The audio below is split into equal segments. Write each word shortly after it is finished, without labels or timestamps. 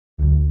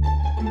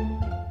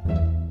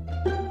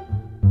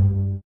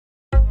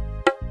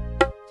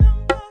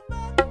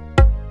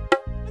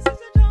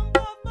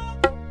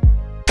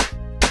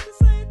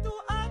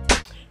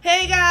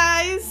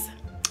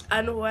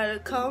and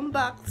welcome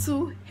back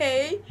to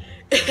Hey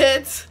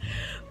It's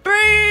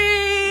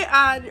Bree.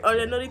 And all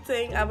you know the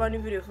thing, I have a new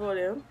video for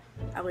them.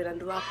 I'm gonna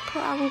do a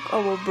prank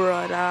on my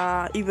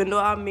brother. Even though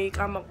I make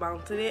a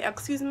mukbang today,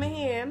 excuse me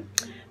him,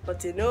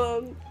 but you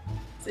know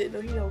he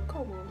don't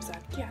come home, so I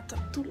can't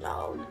talk too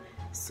loud.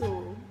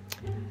 So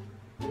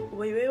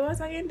wait, was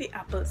again the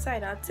apple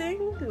cider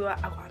thing?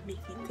 I want to make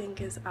you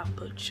think it's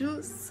apple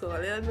juice. So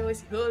let me know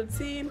what's the whole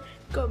team.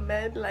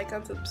 Comment, like,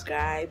 and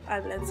subscribe,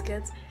 and let's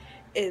get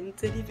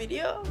into the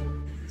video.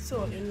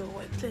 So you know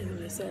what tell you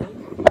listen.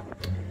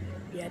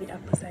 We have the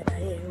apple cider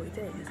here. Wait,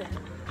 tell you listen.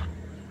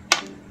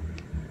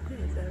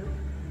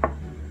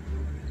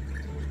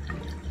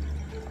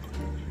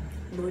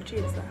 No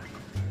chaser.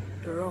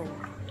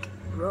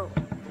 Raw.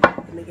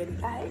 Let me get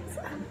the eyes.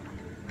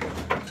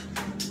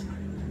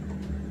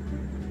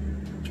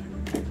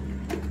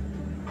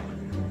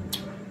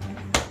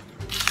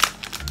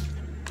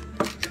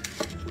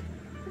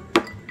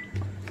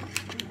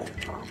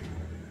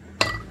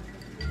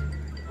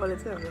 Well,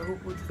 it's not who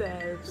put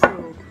self,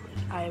 so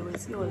I will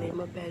see you all in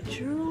my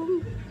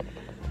bedroom.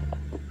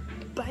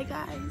 Bye,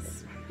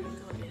 guys.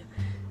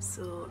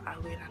 So I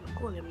will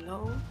call him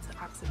now to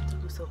ask him to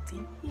do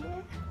something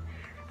here.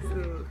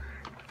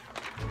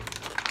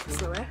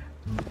 So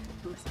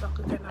I'm stuck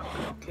again at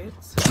pocket,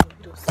 so I'll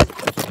do something.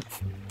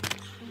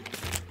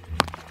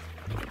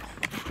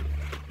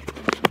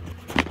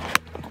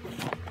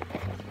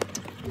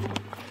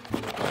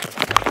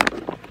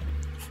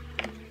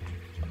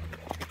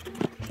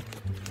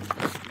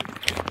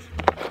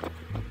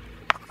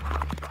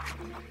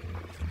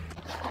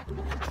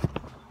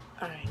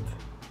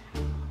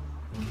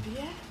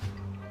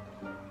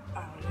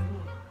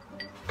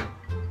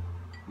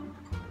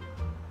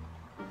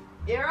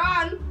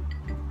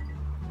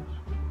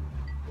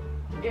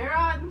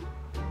 Aaron!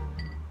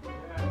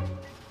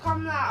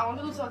 Come now, I want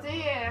to do something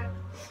here.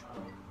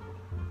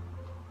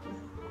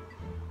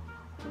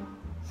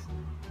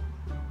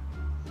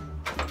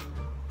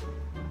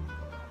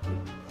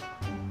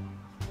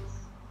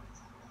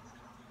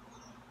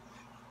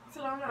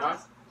 Sit down now.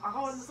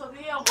 I want to do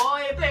something here.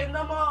 Boy, you're playing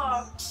no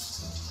more.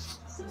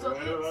 So,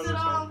 sit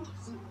down.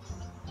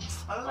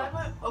 I was like,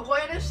 oh boy,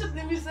 they shit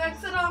the music.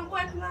 Sit down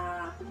quick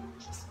now.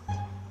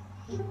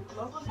 Sit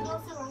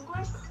down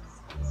quick.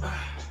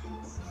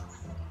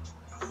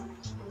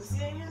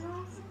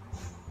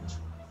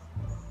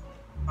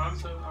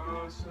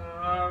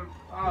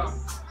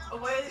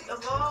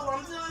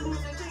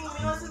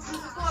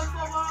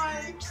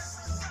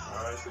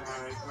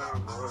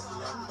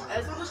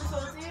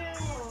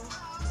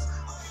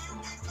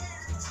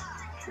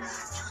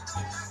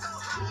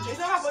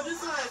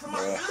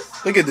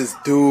 Look at this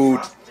dude.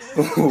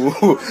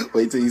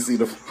 Wait till you see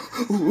the.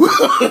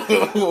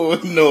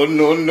 No.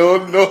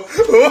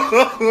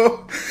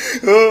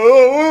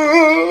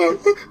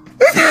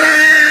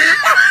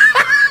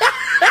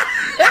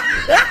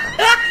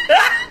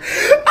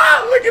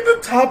 Look at the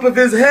top of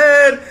his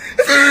head.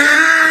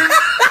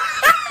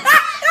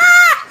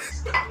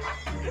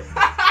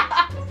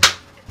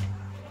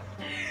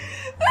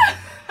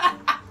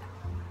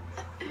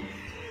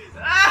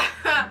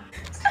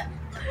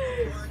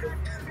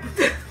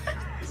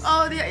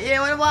 Oh, yeah,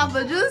 what about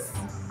apple juice?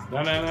 No.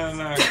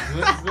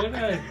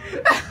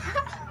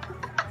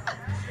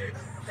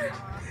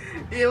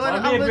 You want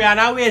apple juice?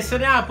 Brianna, wait, so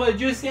the apple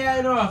juice here,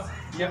 you know.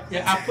 Your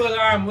apple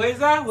where's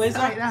that?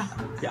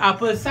 Your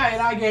apple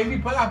cider, give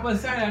me apple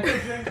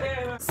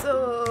cider.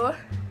 So,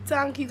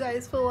 thank you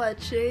guys for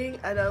watching,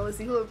 and I was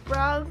the whole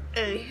prank,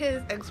 and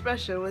his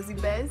expression was the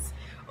best.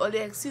 Only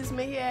excuse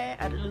me here,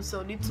 I lose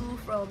only two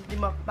from the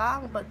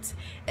mukbang, but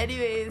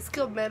anyways,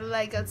 comment,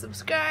 like, and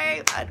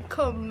subscribe, and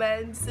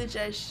comment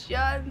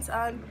suggestions,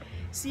 and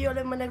see you all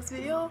in my next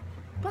video.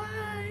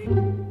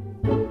 Bye.